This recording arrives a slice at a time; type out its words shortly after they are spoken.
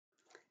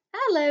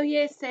Hello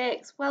Year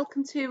 6,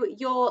 welcome to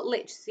your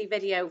literacy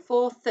video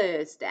for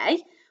Thursday.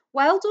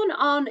 Well done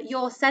on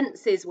your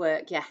senses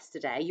work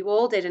yesterday. You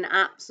all did an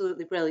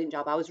absolutely brilliant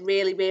job. I was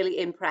really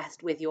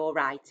impressed with your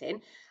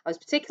writing. I was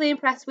particularly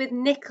impressed with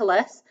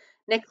Nicholas.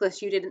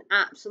 Nicholas, you did an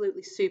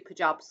absolutely super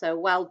job, so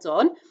well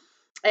done.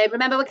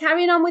 Remember, we're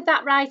carrying on with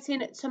that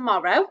writing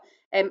tomorrow.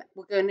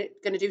 We're going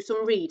to do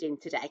some reading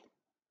today.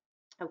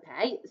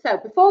 Okay, so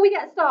before we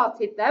get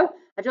started though,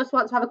 I just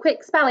want to have a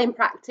quick spelling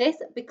practice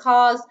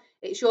because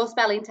it's your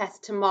spelling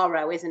test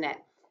tomorrow, isn't it?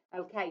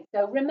 Okay,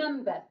 so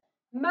remember,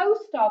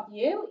 most of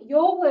you,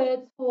 your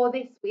words for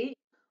this week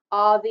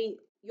are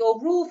your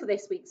rule for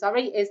this week,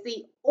 is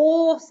the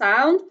OR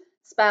sound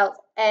spelled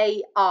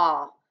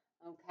A-R.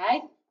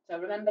 Okay, so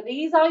remember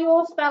these are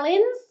your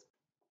spellings.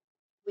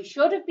 We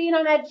should have been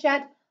on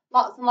Edshed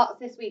lots and lots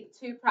this week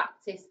to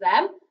practice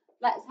them.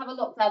 Let's have a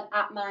look then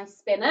at my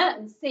spinner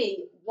and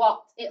see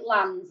what it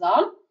lands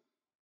on.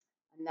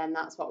 And then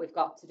that's what we've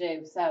got to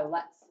do. So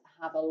let's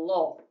have a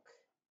look.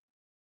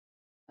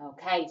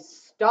 Okay,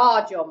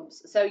 star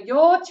jumps. So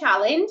your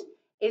challenge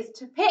is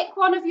to pick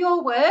one of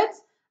your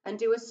words and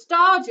do a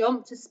star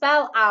jump to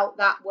spell out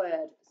that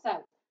word.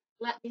 So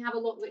let me have a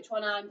look which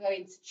one I'm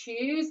going to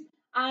choose.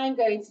 I'm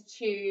going to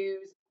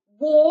choose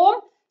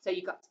warm. So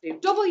you've got to do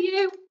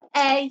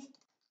W-A-R-M.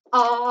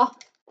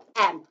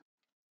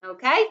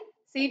 Okay?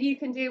 See if you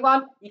can do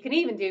one. You can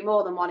even do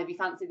more than one if you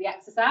fancy the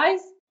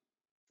exercise.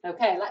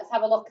 Okay, let's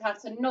have a look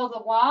at another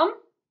one.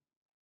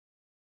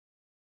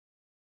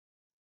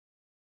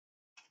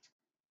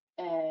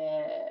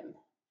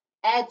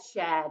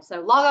 Edshed.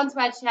 So log on to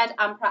Edshed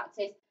and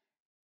practice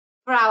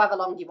for however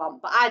long you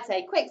want. But I'd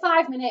say quick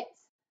 5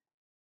 minutes.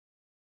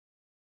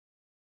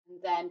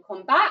 And then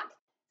come back.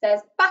 It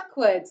says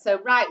backwards. So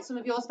write some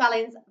of your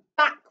spellings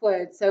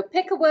backwards. So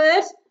pick a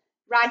word,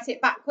 write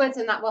it backwards,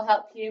 and that will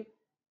help you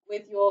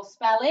with your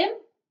spelling.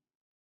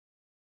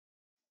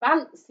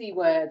 Fancy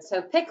words.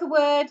 So pick a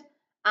word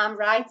and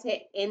write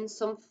it in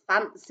some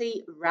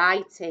fancy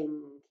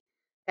writing.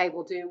 Okay,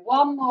 we'll do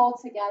one more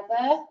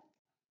together.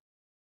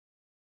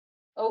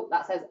 Oh,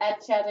 that says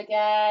Edshed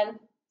again.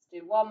 Let's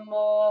do one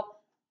more.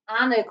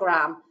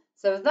 Anagram.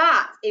 So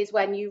that is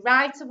when you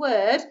write a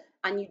word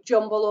and you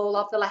jumble all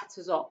of the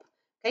letters up.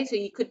 Okay, so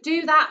you could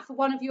do that for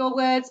one of your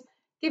words,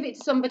 give it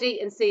to somebody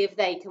and see if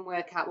they can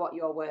work out what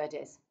your word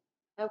is.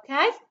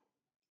 Okay,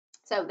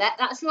 so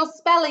that's your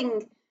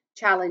spelling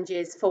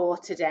challenges for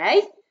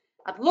today.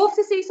 I'd love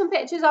to see some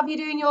pictures of you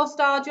doing your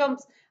star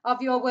jumps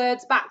of your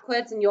words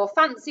backwards and your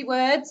fancy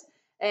words.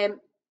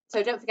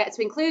 So don't forget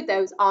to include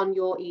those on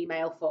your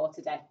email for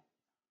today.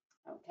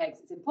 Okay, so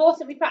it's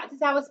important we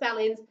practice our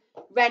spellings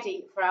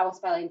ready for our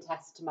spelling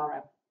test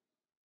tomorrow.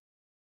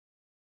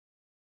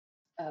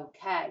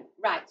 Okay,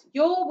 right,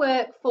 your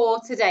work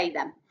for today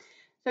then.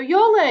 So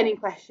your learning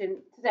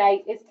question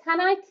today is, can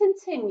I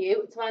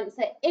continue to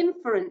answer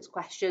inference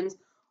questions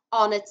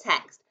on a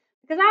text?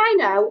 Because I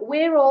know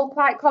we're all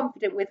quite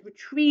confident with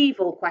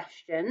retrieval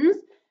questions,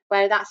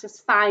 where that's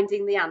just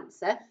finding the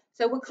answer.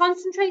 So we're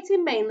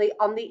concentrating mainly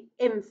on the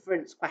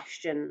inference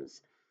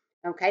questions.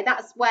 Okay,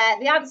 that's where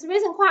the answer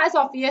isn't quite as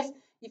obvious.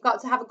 You've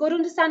got to have a good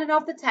understanding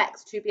of the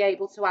text to be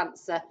able to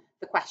answer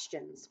the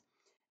questions.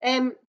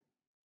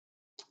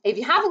 If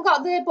you haven't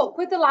got the book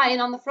with the lion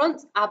on the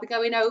front, I'll be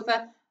going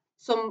over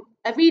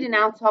a reading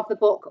out of the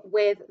book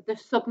with the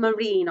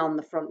submarine on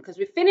the front, because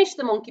we've finished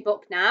the monkey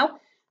book now,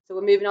 so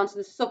we're moving on to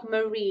the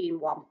submarine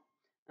one.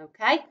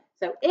 Okay,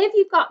 so if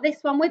you've got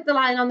this one with the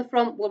lion on the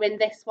front, we're in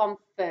this one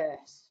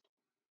first.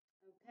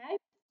 Okay,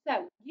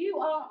 so you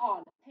are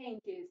on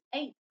pages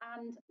 8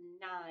 and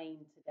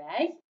 9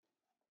 today.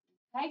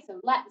 Okay, so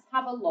let's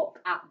have a look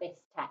at this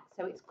text.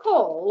 So it's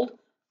called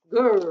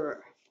Grr.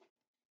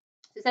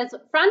 It says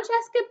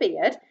Francesca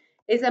Beard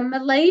is a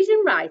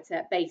Malaysian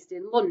writer based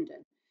in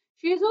London.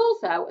 She is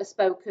also a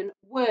spoken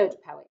word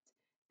poet.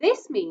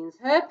 This means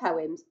her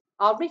poems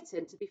are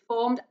written to be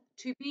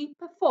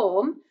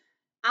performed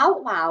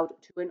out loud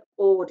to an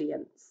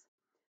audience.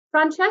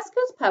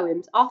 Francesca's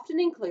poems often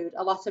include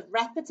a lot of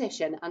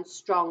repetition and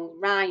strong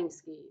rhyme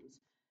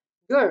schemes.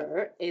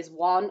 Grr is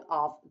one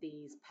of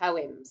these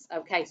poems.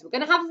 Okay, so we're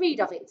going to have a read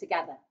of it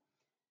together.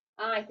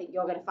 I think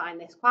you're going to find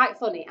this quite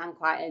funny and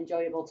quite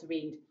enjoyable to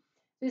read.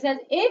 So it says,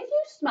 if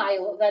you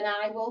smile, then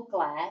I will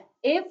glare.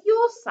 If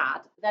you're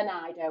sad, then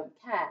I don't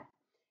care.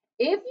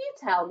 If you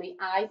tell me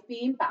I've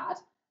been bad,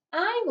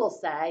 I will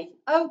say,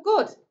 oh,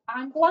 good,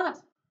 I'm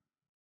glad.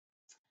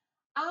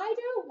 I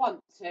don't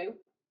want to,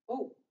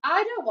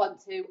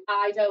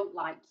 I don't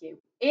like you.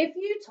 If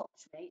you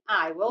touch me,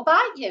 I will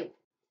bite you.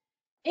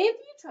 If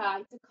you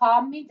try to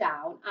calm me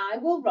down, I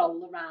will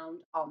roll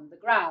around on the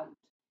ground.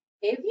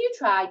 If you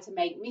try to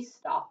make me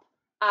stop,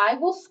 I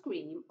will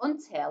scream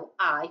until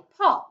I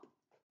pop.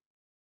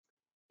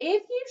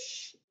 If you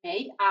shh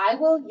me, I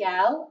will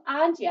yell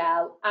and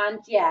yell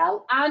and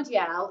yell and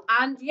yell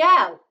and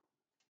yell.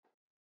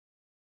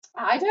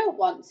 I don't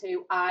want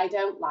to, I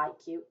don't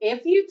like you.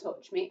 If you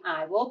touch me,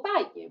 I will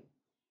bite you.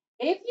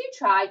 If you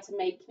try to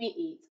make me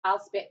eat, I'll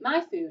spit my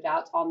food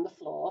out on the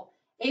floor.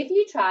 If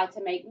you try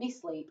to make me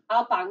sleep,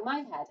 I'll bang my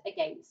head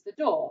against the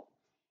door.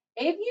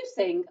 If you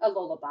sing a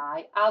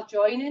lullaby, I'll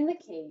join in the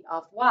key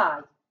of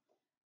why.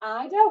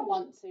 I don't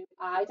want to,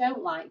 I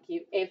don't like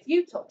you. If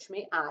you touch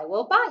me, I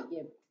will bite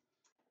you.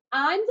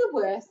 I'm the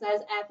worst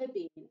there's ever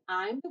been.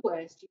 I'm the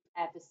worst you've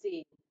ever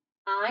seen.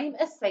 I'm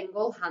a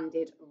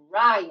single-handed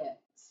riot.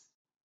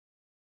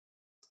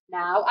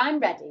 Now I'm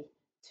ready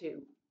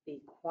to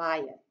be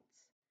quiet.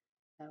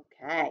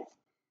 Okay.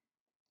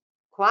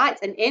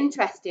 Quite an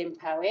interesting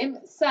poem.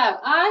 So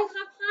I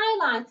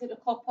have highlighted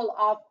a couple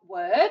of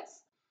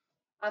words.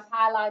 I've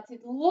highlighted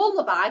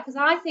lullaby because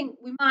I think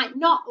we might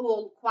not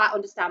all quite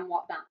understand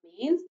what that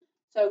means.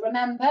 So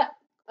remember,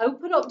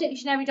 open up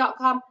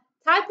dictionary.com,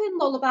 type in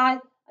lullaby,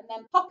 and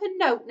then pop a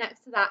note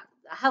next to that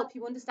to help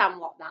you understand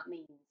what that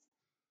means.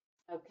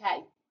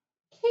 Okay.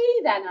 Key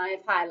then I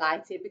have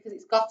highlighted because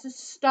it's got a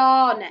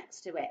star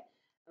next to it.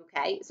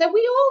 Okay, so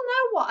we all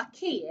know what a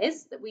key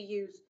is that we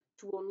use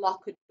to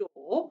unlock a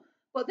door,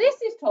 but this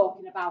is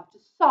talking about a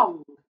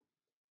song.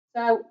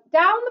 So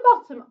down the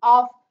bottom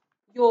of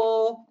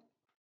your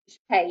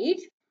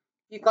page,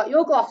 you've got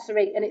your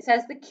glossary and it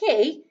says the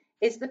key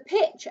is the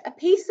pitch a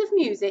piece of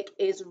music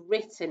is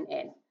written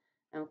in.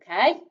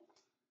 Okay,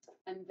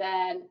 and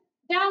then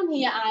down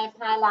here I have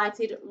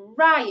highlighted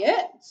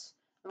riot.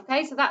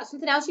 Okay, so that's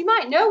something else. You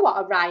might know what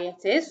a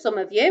riot is, some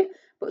of you,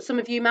 but some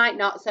of you might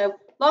not. So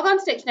log on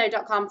to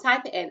dictionary.com,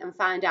 type it in and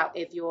find out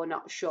if you're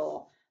not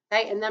sure.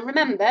 Okay, and then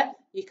remember,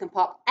 you can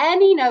pop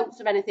any notes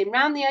or anything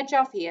around the edge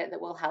of here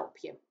that will help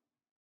you.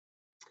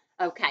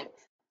 Okay,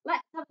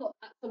 let's have a look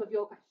at some of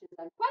your questions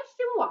then.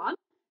 Question 1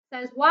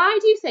 says, why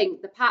do you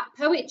think the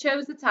poet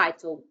chose the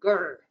title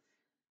Grr?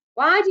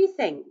 Why do you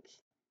think?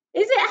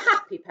 Is it a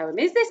happy poem?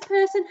 Is this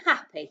person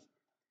happy?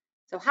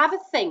 So have a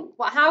think.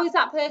 How is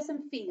that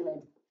person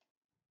feeling?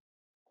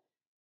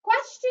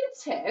 Question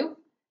 2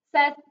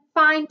 says,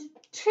 find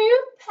 2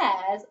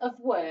 pairs of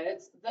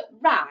words that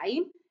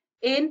rhyme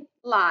in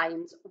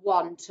lines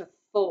 1 to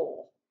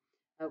 4.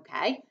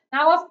 Okay,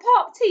 now I've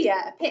popped here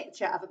a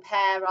picture of a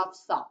pair of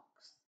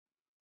socks.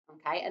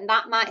 Okay, and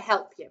that might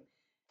help you.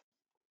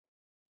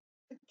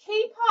 The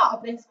key part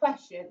of this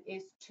question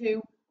is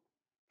 2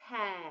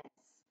 pairs.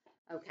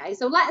 Okay,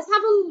 so let's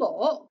have a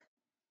look.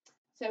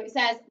 So it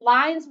says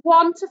lines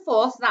 1 to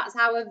 4, so that's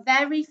our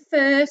very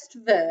first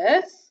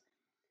verse.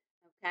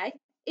 Okay,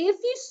 if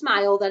you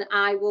smile, then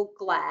I will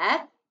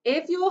glare.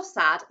 If you're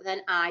sad,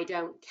 then I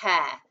don't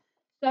care.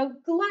 So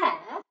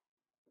glare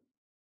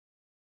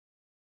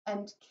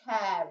and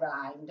care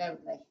rhyme,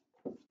 don't they?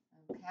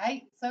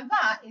 Okay, so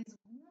that is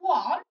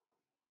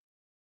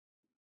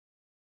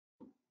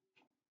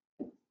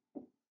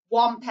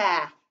one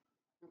pair.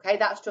 Okay,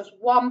 that's just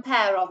 1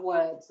 pair of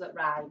words that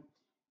rhyme.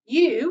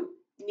 You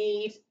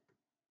need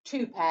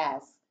 2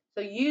 pairs.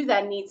 So you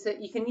then need to,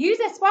 you can use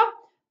this one,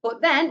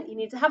 but then you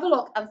need to have a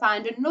look and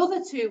find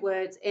another 2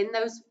 words in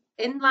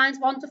lines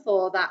 1 to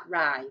 4 that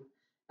rhyme.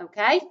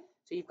 Okay,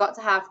 so you've got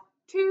to have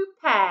 2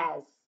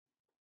 pairs.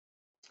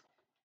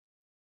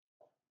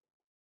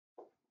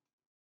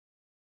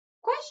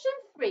 Question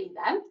 3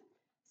 then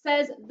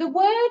says the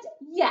word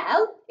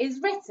yell is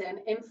written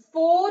in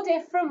 4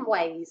 different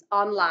ways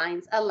on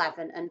lines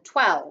 11 and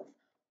 12.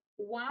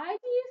 Why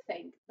do you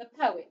think the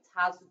poet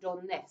has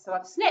done this? So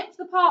I've snipped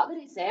the part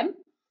that it's in.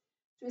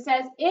 So it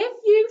says, if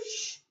you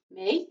shh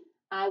me,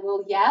 I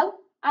will yell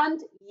and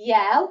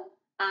yell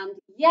and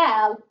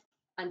yell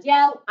and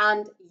yell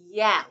and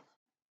yell.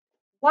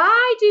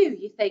 Why do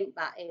you think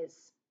that is?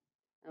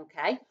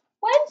 Okay,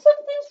 when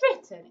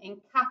something's written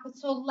in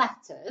capital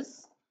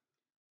letters,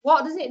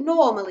 what does it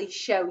normally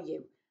show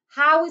you?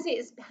 How is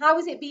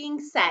it being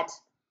said?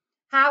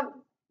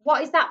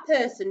 What is that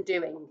person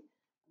doing?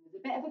 There's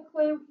a bit of a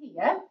clue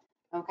here.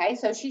 Okay,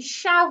 so she's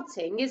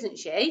shouting, isn't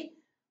she?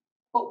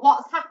 But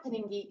what's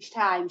happening each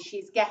time?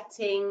 She's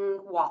getting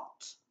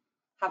what?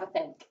 Have a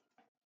think.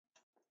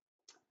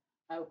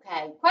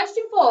 Okay,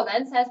 question 4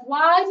 then says,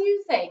 why do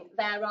you think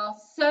there are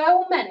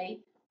so many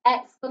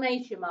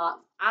exclamation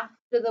marks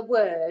after the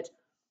word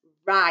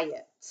riot?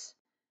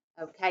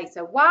 Okay,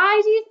 so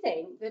why do you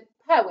think the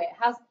poet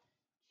has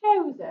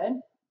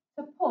chosen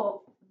to put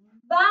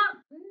that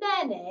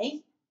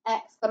many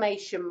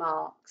exclamation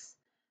marks?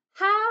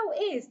 How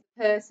is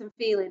the person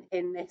feeling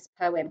in this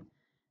poem?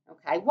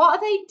 Okay, what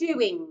are they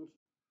doing?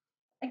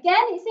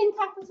 Again, it's in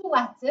capital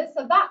letters,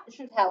 so that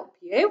should help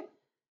you.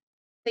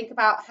 Think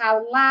about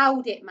how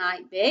loud it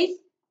might be.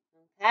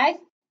 Okay,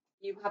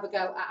 you have a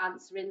go at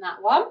answering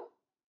that one.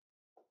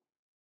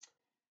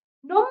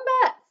 Number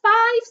 5,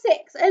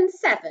 6 and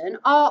 7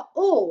 are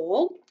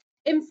all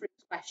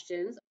inference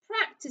questions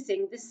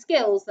practicing the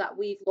skills that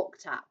we've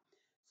looked at.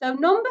 So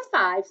number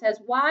 5 says,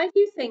 why do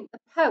you think the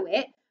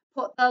poet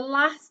put the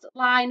last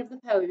line of the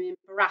poem in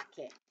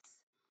brackets?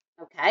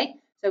 Okay,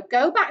 so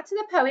go back to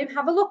the poem,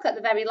 have a look at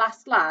the very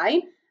last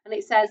line, and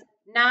it says,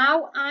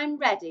 now I'm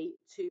ready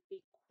to be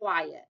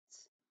quiet.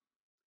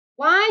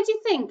 Why do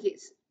you think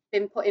it's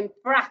been put in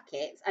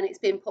brackets and it's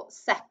been put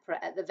separate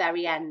at the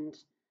very end?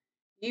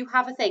 You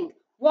have a think.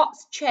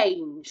 What's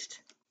changed?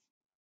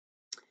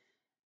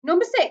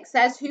 Number 6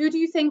 says, who do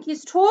you think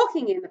is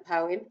talking in the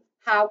poem?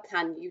 How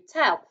can you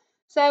tell?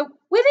 So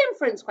with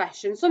inference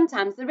questions,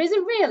 sometimes there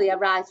isn't really a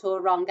right or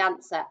wrong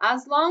answer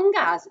as long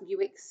as you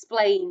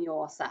explain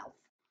yourself.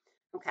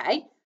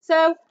 Okay, so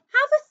have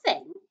a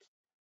think.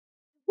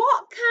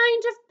 What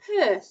kind of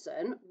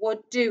person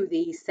would do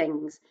these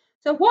things?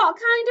 So what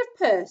kind of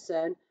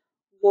person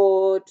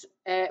would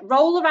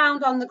roll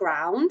around on the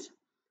ground,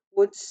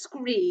 would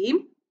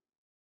scream?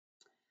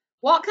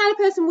 What kind of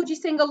person would you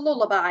sing a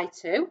lullaby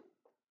to?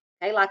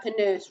 Okay, like a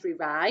nursery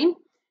rhyme.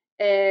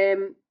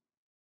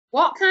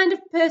 What kind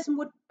of person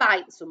would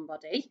bite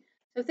somebody?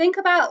 So think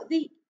about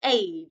the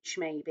age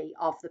maybe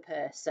of the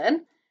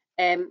person,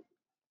 and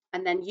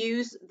then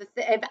use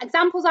the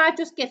examples I've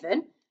just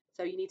given.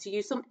 So you need to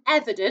use some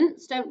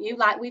evidence, don't you,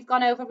 like we've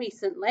gone over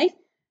recently,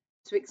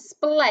 to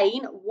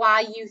explain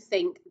why you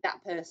think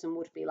that person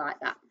would be like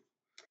that.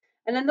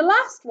 And then the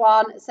last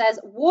one says,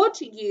 would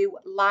you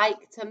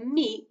like to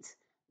meet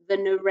the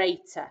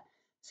narrator?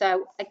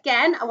 So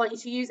again, I want you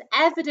to use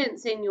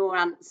evidence in your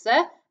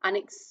answer and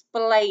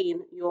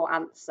explain your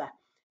answer.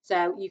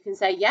 So you can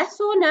say yes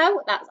or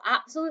no, that's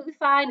absolutely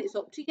fine, it's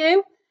up to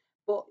you.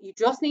 But you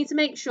just need to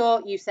make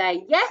sure you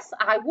say, yes,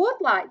 I would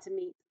like to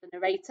meet the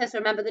narrator. So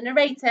remember, the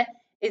narrator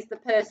is the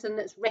person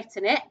that's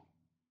written it.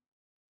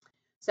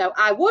 So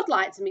I would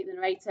like to meet the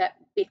narrator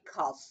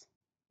because,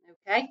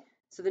 okay?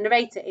 So the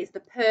narrator is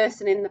the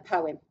person in the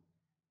poem,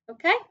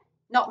 okay?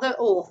 Not the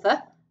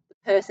author, the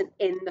person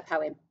in the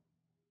poem.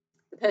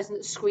 The person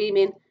that's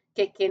screaming,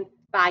 kicking,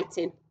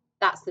 biting,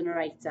 that's the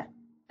narrator,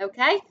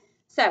 okay?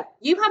 So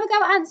you have a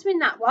go at answering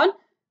that one.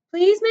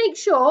 Please make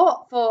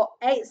sure for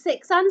 8,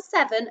 6 and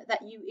 7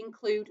 that you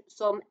include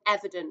some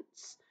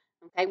evidence.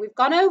 Okay, we've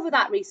gone over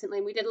that recently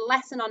and we did a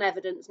lesson on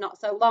evidence not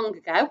so long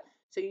ago.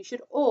 So you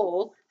should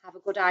all have a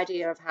good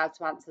idea of how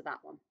to answer that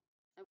one.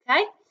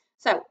 Okay,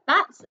 so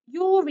that's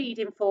your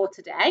reading for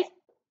today.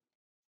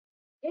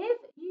 If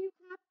you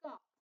have got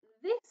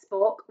this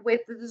book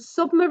with the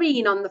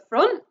submarine on the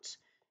front,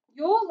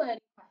 your learning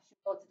question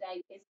for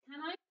today is,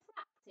 can I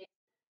practice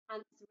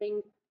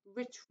answering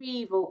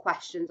retrieval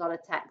questions on a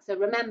text? So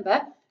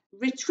remember,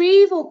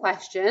 retrieval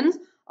questions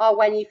are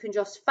when you can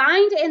just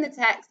find it in the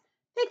text,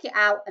 pick it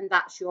out, and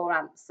that's your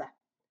answer.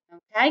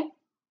 Okay,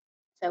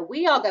 so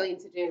we are going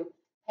to do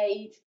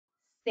page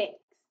 6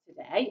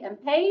 today,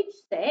 and page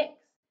 6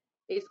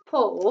 is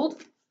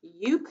called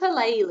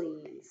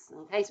ukuleles.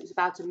 Okay, so it's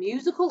about a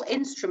musical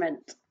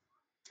instrument.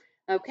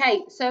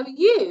 Okay, so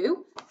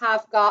you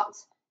have got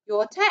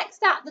your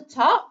text at the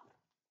top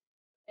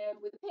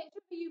with a picture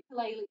of the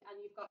ukulele, and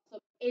you've got some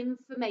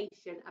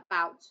information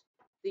about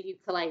the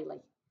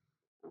ukulele.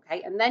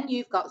 Okay, and then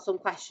you've got some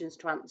questions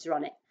to answer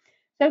on it.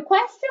 So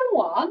question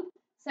 1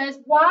 says,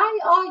 why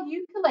are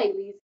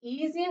ukuleles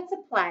easier to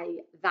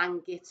play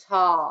than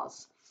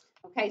guitars?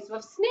 Okay, so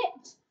I've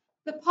snipped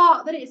the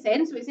part that it's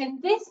in. So it's in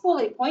this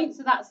bullet point.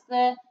 So that's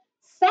the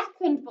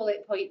second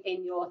bullet point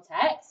in your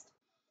text.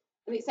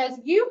 And it says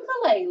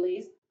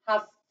ukuleles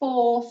have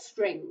 4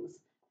 strings.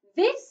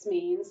 This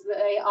means that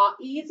they are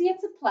easier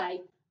to play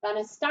than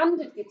a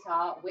standard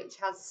guitar, which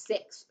has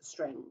 6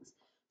 strings.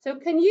 So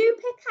can you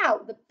pick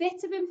out the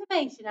bit of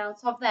information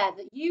out of there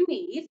that you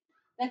need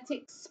that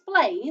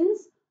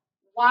explains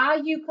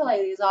why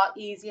ukuleles are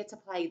easier to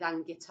play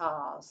than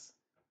guitars?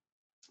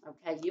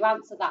 Okay, you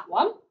answer that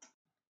one.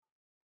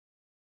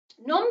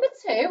 Number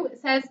 2,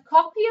 it says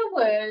copy a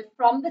word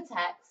from the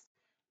text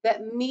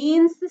that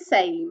means the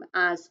same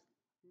as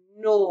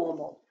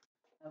normal.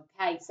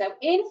 Okay, so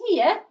in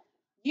here,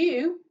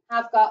 you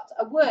have got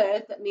a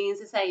word that means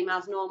the same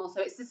as normal.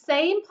 So it's the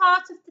same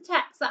part of the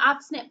text that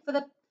I've snipped for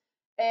the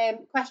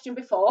question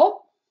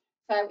before.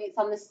 So it's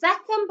on the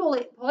second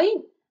bullet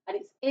point and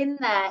it's in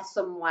there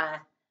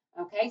somewhere.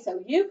 Okay, so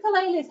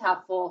ukuleles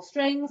have 4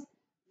 strings.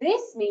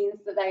 This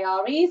means that they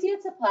are easier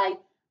to play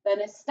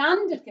than a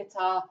standard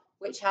guitar,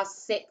 which has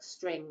 6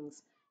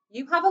 strings.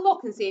 You have a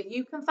look and see if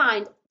you can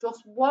find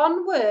just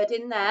one word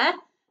in there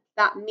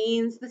that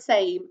means the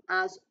same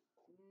as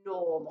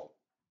normal.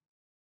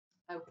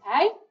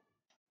 Okay.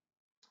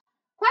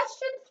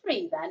 Question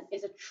 3 then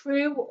is a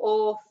true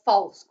or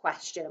false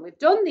question. We've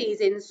done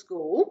these in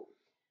school.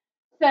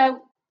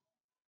 So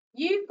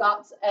you've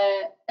got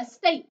a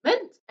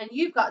statement and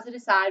you've got to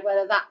decide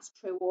whether that's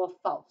true or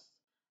false.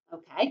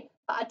 Okay,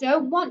 but I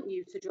don't want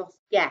you to just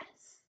guess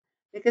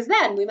because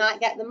then we might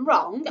get them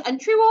wrong, and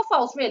true or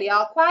false really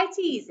are quite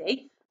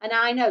easy and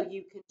I know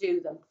you can do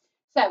them.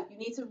 So you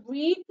need to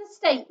read the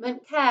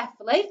statement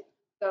carefully,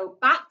 go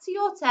back to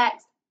your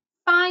text,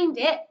 find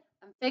it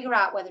and figure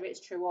out whether it's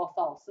true or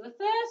false. So the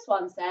first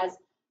one says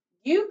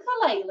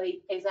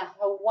ukulele is a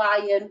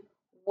Hawaiian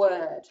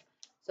word.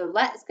 So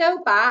let's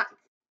go back.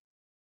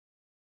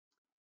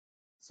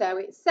 So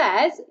it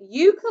says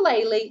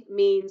ukulele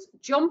means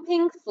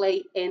jumping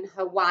flea in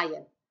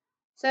Hawaiian.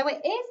 So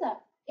it is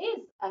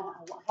a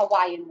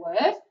Hawaiian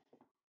word.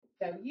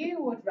 So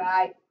you would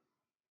write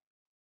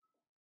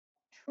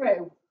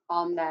true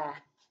on there.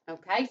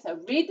 Okay, so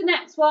read the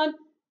next one.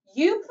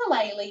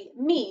 Ukulele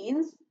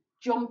means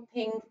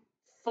jumping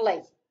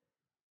flea.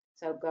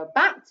 So go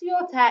back to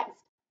your text,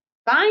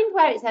 find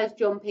where it says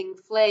jumping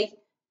flea.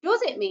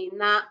 Does it mean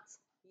that?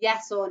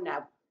 Yes or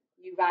no?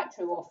 You write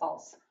true or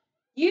false.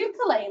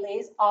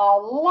 Ukuleles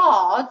are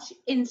large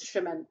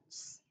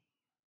instruments.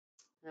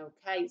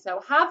 Okay,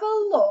 so have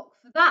a look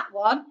for that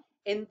one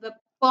in the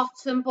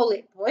bottom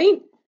bullet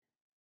point.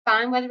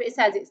 Find whether it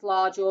says it's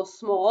large or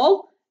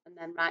small, and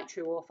then write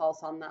true or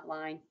false on that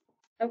line.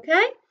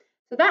 Okay,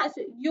 so that's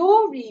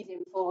your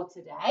reading for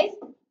today.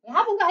 We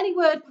haven't got any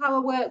word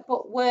power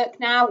work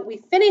now. We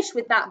finished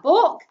with that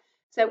book.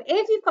 So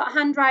if you've got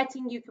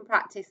handwriting, you can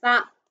practice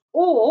that,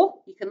 or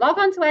you can log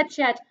on to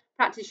EdShed,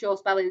 practice your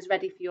spellings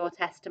ready for your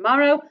test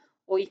tomorrow,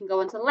 or you can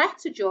go onto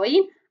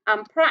Letterjoin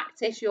and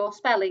practice your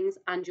spellings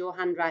and your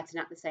handwriting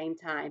at the same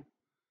time.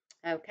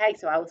 Okay,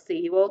 so I will see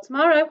you all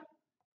tomorrow.